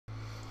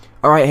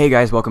Alright, hey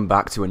guys, welcome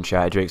back to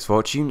Uncharted Drake's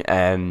Fortune.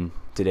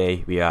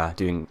 Today we are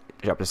doing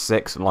Chapter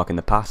 6, Unlocking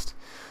the Past.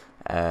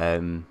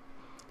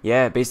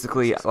 Yeah,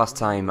 basically, last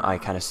time I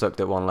kind of sucked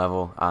at one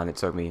level, and it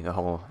took me the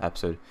whole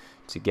episode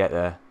to get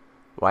there.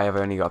 Why have I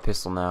only got a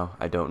pistol now?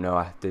 I don't know.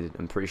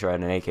 I'm pretty sure I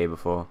had an AK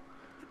before,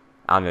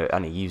 and a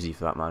Uzi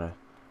for that matter.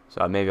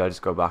 So maybe I'll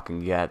just go back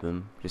and get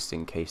them, just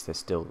in case they're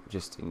still,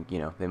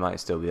 they might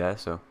still be there,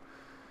 so,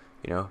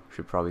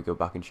 should probably go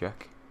back and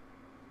check.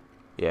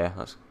 Yeah,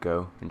 let's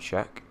go and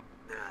check.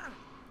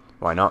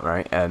 Why not,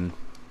 right? I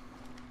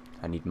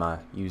need my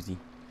Uzi.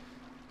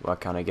 Why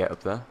can't I get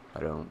up there? I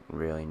don't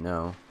really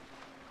know.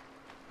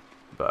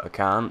 But I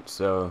can't,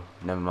 so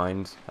never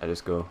mind. I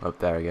just go up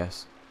there, I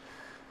guess.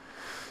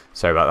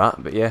 Sorry about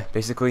that, but yeah,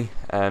 basically,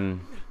 I've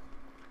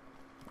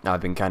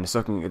been kind of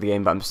sucking at the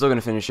game, but I'm still going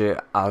to finish it,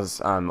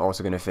 as I'm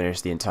also going to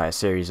finish the entire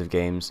series of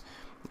games,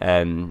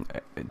 to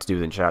do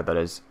with Uncharted, that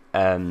is.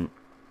 But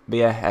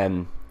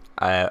yeah,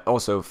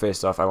 also,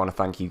 first off, I want to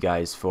thank you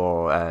guys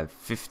for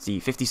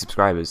 50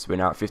 subscribers. We're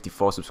now at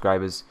 54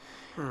 subscribers,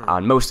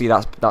 and mostly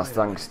that's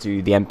thanks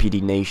to the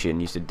MPD Nation.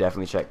 You should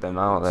definitely check them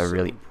out. They're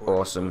really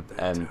awesome.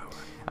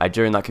 I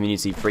joined that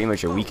community pretty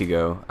much a week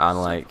ago,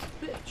 and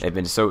they've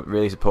been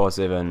really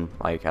supportive, and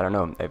I don't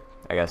know,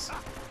 I guess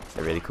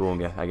they're really cool.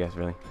 I guess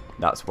really.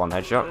 That's one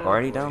headshot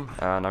already down,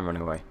 and I'm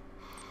running away.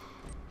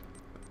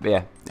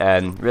 But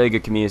yeah, really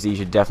good community. You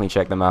should definitely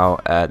check them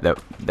out. They're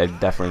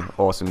definitely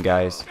awesome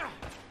guys.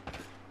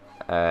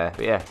 But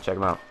yeah, check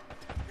them out.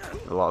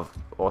 A lot of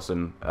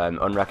awesome,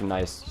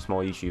 unrecognized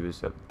small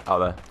YouTubers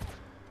out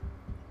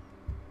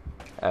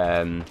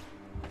there.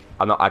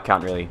 I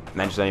can't really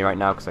mention any right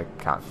now because I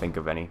can't think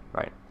of any.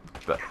 Right,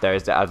 but there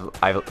is. I've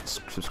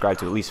subscribed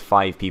to at least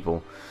 5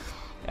 people,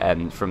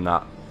 from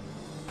that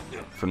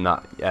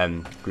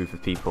group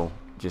of people.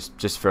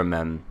 Just from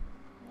the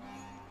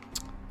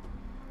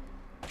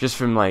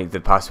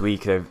past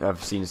week.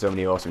 I've seen so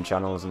many awesome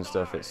channels and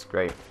stuff. It's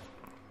great.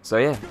 So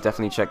yeah,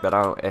 definitely check that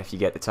out if you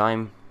get the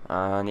time,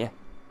 and yeah,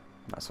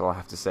 that's all I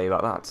have to say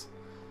about that.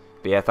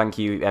 But yeah, thank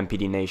you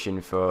MPD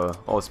Nation for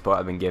all the support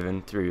I've been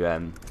given through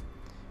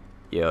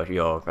your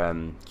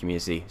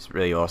community. It's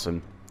really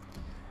awesome.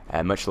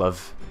 Much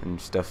love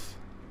and stuff.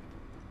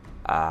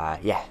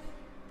 Yeah,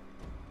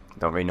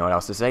 don't really know what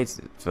else to say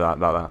about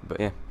that, but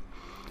yeah,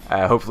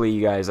 hopefully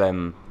you guys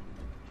are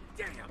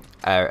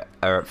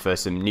up for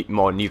some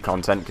more new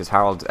content, because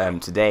Harold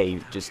today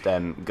just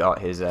got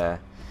his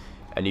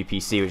a new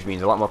PC, which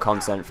means a lot more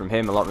content from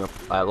him, a lot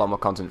more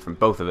content from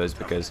both of us,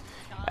 because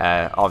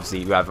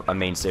obviously we have a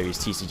main series,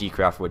 TCG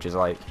Craft, which is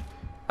like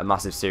a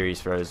massive series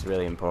for us,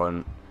 really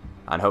important,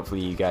 and hopefully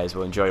you guys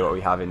will enjoy what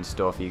we have in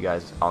store for you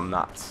guys on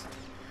that.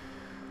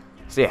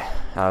 So yeah,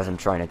 as I'm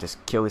trying to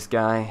just kill this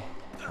guy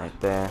right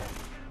there,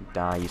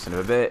 die, you son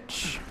of a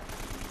bitch.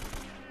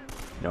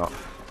 No,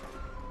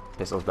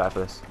 pistol's better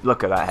for this.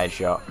 Look at that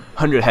headshot,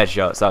 100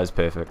 headshots, that was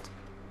perfect.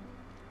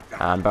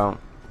 And boom.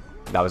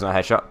 That was not a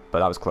headshot, but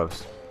that was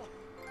close.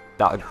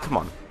 Come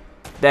on.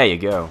 There you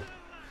go.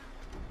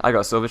 I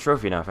got a silver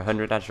trophy now for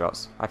 100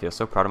 headshots. I feel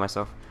so proud of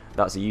myself.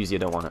 That's a Uzi, I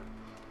don't want it.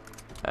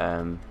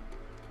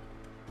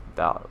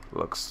 That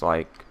looks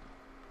like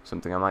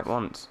something I might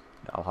want.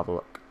 I'll have a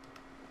look.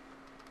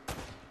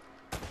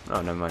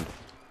 Oh, never mind.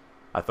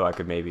 I thought I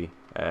could maybe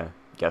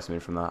get something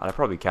from that. And I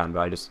probably can,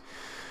 but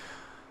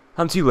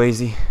I'm too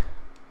lazy.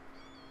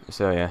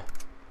 So yeah.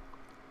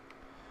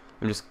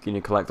 I'm just going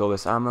to collect all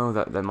this ammo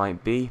that there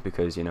might be,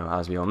 because,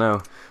 as we all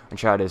know,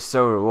 Uncharted is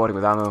so rewarding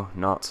with ammo,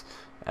 not,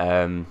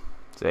 so,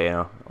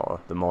 or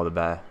the more the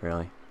better,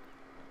 really.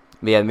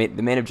 But yeah,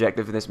 the main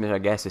objective of this mission, I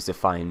guess, is to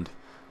find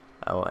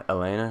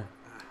Elena,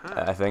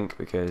 I think,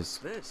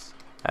 because,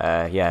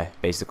 yeah,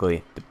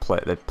 basically,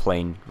 the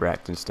plane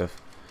wrecked and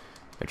stuff,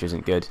 which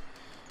isn't good.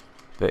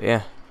 But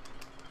yeah,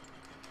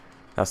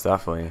 that's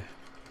that for you.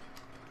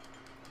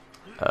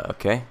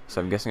 Okay,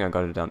 so I'm guessing I've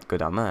got to go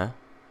down there.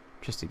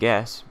 Just a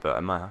guess, but I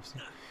might have to.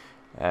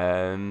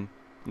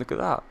 Look at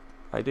that.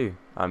 I do.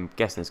 I'm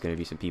guessing there's going to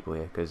be some people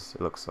here, because it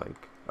looks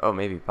like... Oh,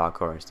 maybe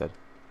parkour instead.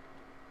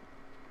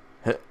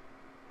 That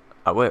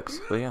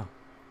works. Well, yeah.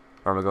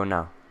 Where am I going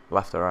now?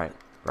 Left or right?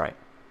 Right.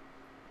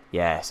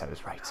 Yes, I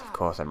was right. Of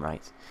course I'm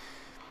right.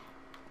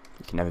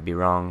 You can never be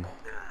wrong.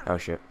 Oh,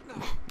 shit.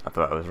 I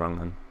thought I was wrong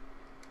then.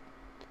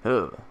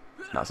 Oh,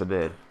 that's a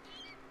bird.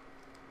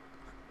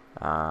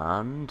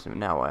 And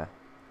now where?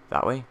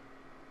 That way?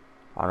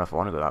 I don't know if I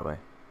want to go that way.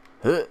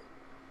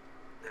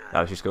 I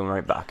was just going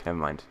right back. Never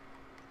mind.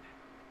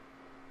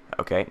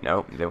 Okay,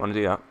 no, you don't want to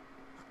do that.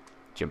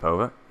 Jump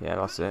over. Yeah,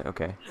 that's it.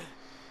 Okay.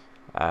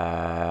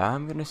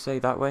 I'm going to say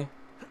that way.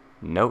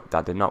 Nope,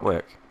 that did not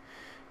work.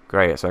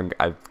 Great, so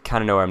I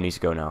kind of know where I need to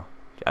go now.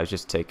 I was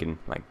just taking,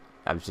 it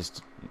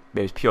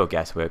was pure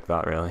guesswork,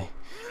 that, really.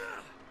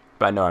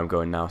 But I know where I'm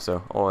going now,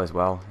 so all is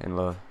well in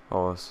love.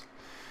 Well,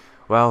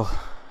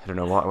 I don't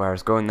know where I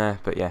was going there,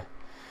 but yeah,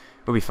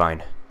 we'll be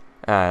fine.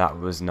 That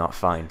was not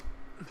fine.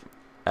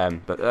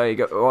 But there you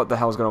go. What the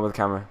hell's going on with the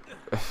camera?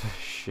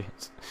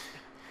 Shit.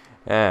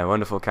 Yeah,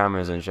 wonderful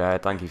cameras and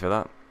Uncharted. Thank you for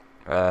that.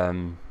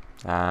 And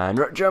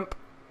jump.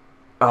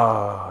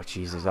 Oh,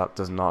 Jesus, that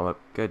does not look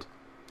good.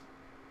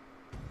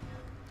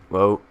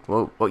 Whoa,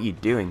 whoa, what are you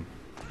doing?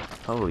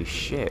 Holy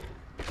shit.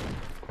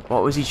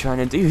 What was he trying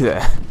to do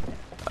there?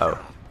 Oh,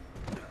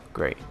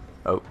 great.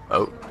 Oh,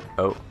 oh,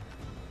 oh.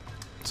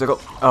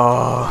 Circle.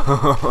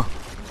 Oh,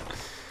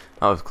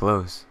 that was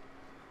close.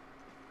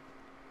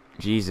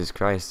 Jesus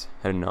Christ,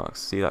 I did not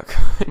see that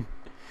coming.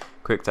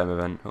 Quick time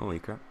event, holy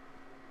crap.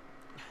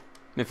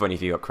 It'd be funny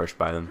if you got crushed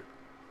by them.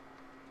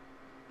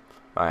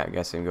 Right, I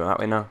guess I'm going that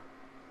way now.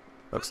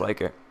 Looks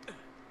like it.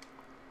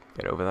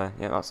 Get over there.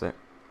 Yeah, that's it.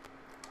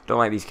 Don't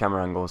like these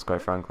camera angles,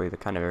 quite frankly. They're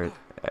kind of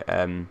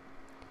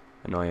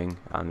annoying,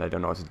 and I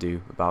don't know what to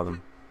do about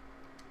them.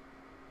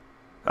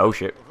 Oh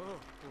shit.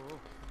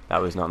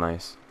 That was not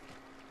nice.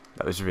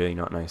 That was really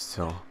not nice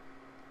at all.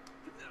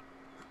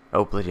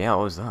 Oh bloody hell,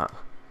 what was that?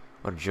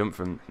 What a jump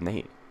from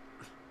Nate.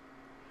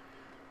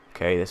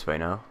 Okay, this way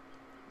now.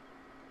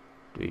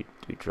 Do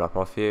we drop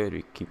off here? Do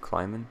we keep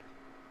climbing?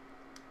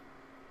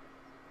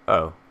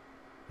 Oh.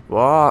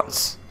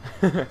 What?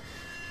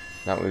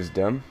 That was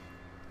dumb.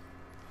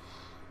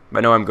 But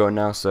I know I'm going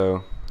now,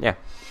 so yeah.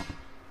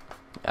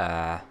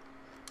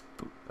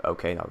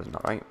 Okay, that was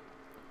not right.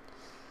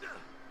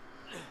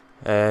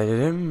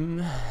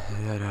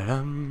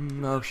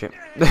 Oh shit.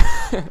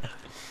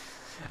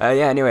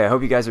 Yeah, anyway, I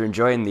hope you guys are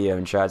enjoying the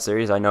Uncharted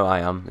series. I know I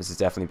am. This has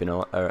definitely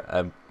been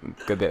a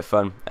good bit of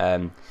fun.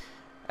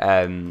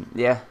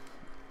 Yeah.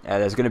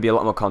 There's going to be a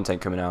lot more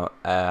content coming out.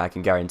 I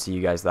can guarantee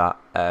you guys that.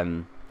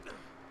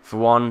 For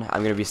one,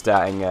 I'm going to be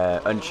starting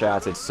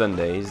Uncharted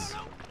Sundays,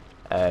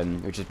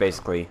 which is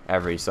basically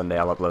every Sunday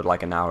I'll upload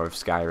like an hour of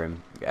Skyrim,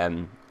 a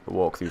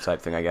walkthrough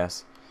type thing, I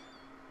guess.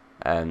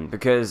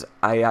 Because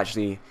I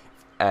actually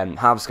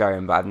have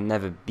Skyrim, but I've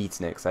never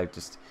beaten it, because I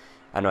just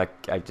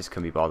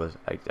couldn't be bothered.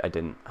 I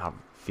didn't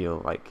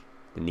feel like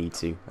the need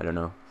to. I don't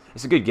know.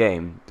 It's a good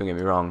game, don't get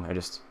me wrong. I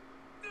just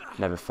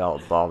never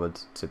felt bothered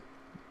to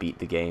beat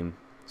the game.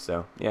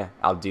 So yeah,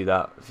 I'll do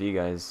that for you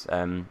guys.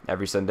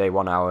 Every Sunday,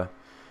 1 hour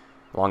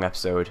long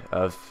episode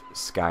of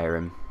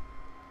Skyrim.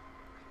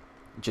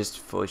 Just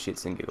for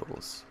shits and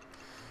giggles.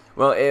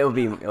 Well, it'll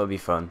be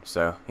fun.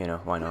 So you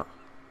know, why not?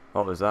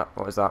 What was that?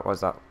 What was that? What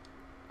was that?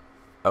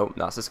 Oh,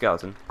 that's a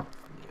skeleton.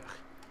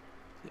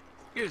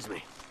 Excuse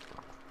me.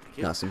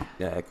 That's some.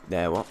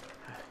 What?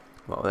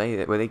 What were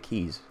they? Were they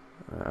keys?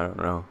 I don't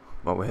know.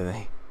 What were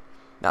they?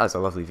 That was a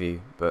lovely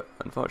view, but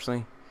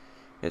unfortunately,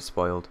 it's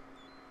spoiled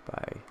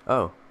by.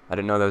 Oh, I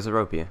didn't know there was a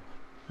rope here.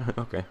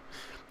 Okay.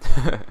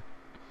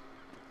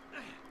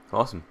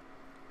 Awesome.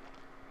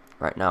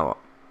 Right, now what?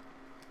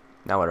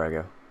 Now where do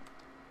I go?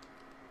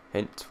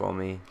 Hint for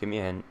me. Give me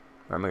a hint.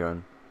 Where am I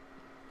going?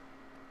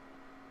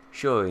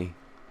 Surely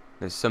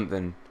there's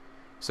something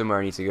somewhere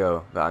I need to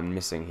go that I'm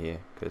missing here,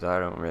 because I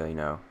don't really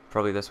know.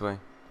 Probably this way.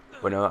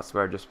 Well, no, that's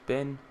where I've just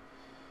been.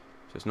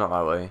 So it's not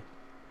that way.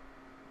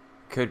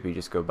 Could we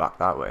just go back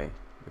that way,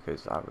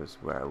 because that was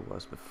where I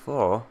was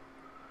before.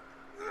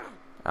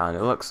 And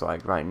it looks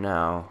like right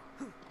now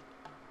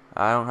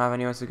I don't have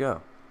anywhere to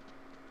go.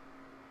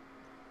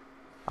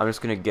 I'm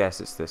just gonna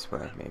guess it's this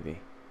way, maybe.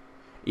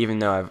 Even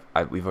though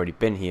we've already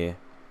been here,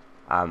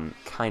 I'm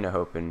kind of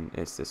hoping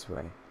it's this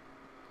way.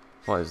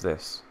 What is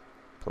this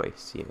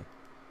place here?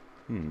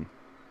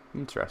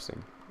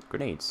 Interesting.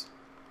 Grenades.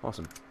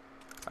 Awesome.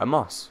 A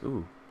moss.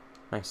 Ooh,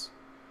 nice.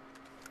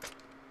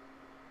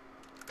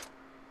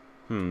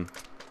 I'll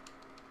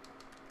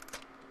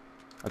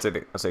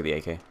take the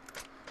AK.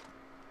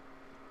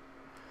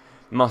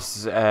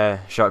 Moss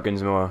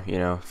shotgun's more, you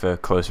know, for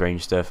close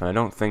range stuff, and I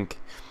don't think,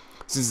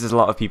 since there's a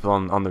lot of people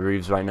on the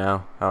roofs right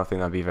now, I don't think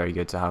that'd be very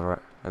good to have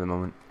right at the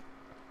moment.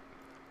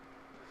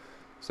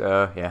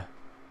 So yeah,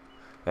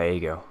 there you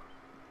go.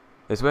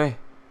 This way,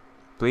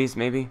 please,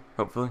 maybe,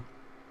 hopefully.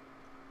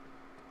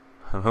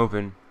 I'm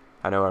hoping.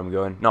 I know where I'm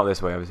going. Not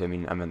this way, obviously.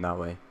 I meant that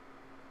way.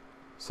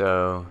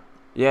 So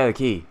yeah, the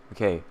key.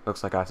 Okay,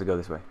 looks like I have to go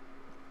this way.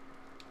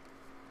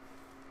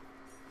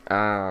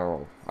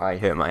 Ow! I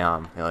hit my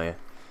arm earlier.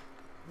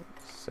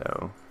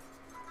 So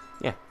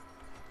yeah.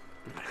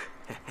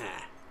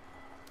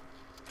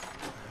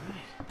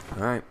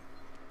 Alright,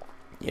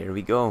 here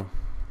we go.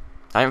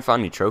 I haven't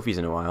found any trophies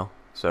in a while,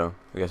 so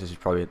I guess I should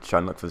probably try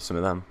and look for some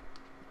of them.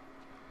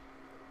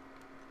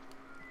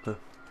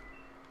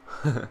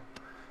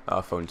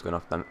 Oh, phone's going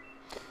off, damn it.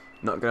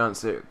 Not gonna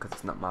answer it because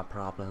it's not my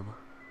problem.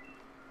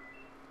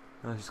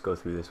 Let's just go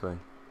through this way.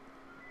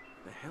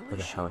 Where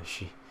the hell is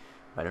she?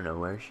 I don't know,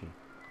 where is she?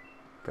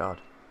 God.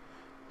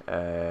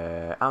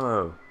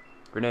 Ammo!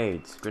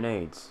 Grenades!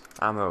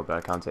 Ammo, but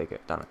I can't take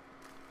it, damn it.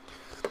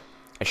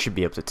 I should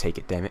be able to take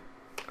it, damn it.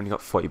 Only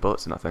got 40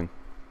 bullets in that thing.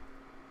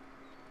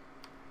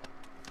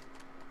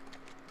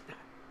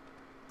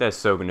 There's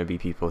so gonna be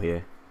people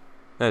here.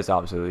 There's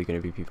absolutely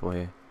gonna be people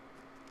here.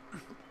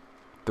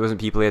 If there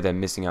wasn't people here, they're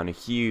missing out on a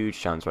huge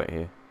chance right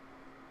here.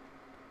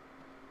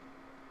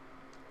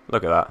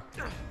 Look at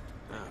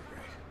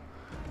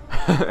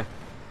that.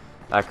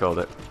 I called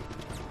it.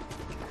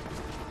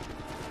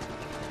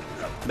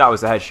 That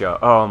was a headshot.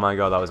 Oh my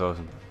god, that was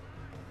awesome.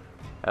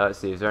 Let's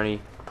see, is there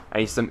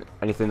anything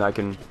that I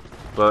can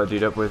blow that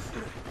dude up with.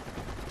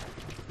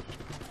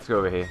 Let's go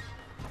over here.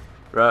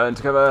 Run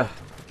to cover.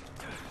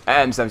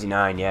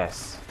 M79,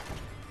 yes.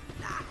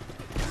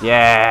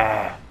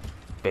 Yeah!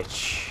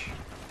 Bitch.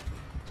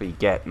 That's what you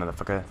get,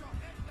 motherfucker.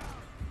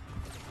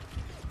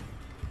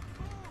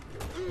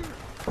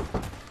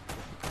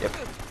 Yep.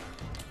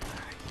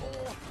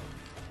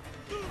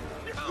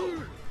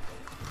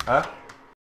 Huh?